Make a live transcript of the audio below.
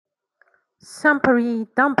Sumpary,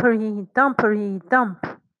 dumpery, dumpery, dump.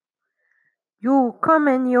 You come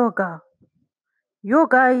in yoga.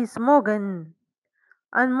 Yoga is Morgan,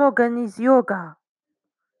 and Morgan is yoga.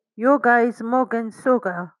 Yoga is Morgan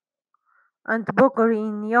soga, and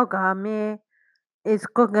Bogorin yoga me is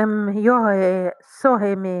Kogem yohe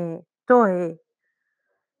sohe me tohe.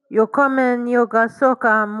 You come in yoga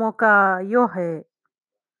soka moka yohe.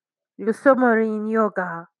 You submarine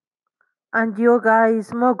yoga, and yoga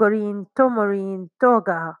is Mogorin tomorin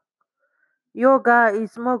toga. Yoga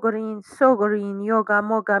is Mogorin Sogorin Yoga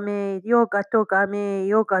Mogame Yoga Togame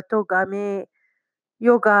Yoga Togame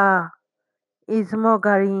Yoga is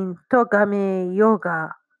Mogarin Togame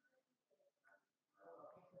Yoga.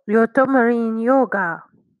 Yotomarin Yoga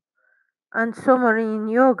and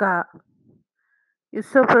Somarin Yoga.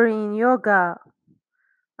 Usoparin Yoga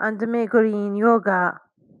and Megorin Yoga.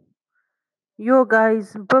 Yoga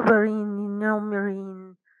is Bubarin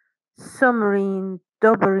Nomarin Somarin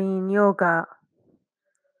Dobarin Yoga.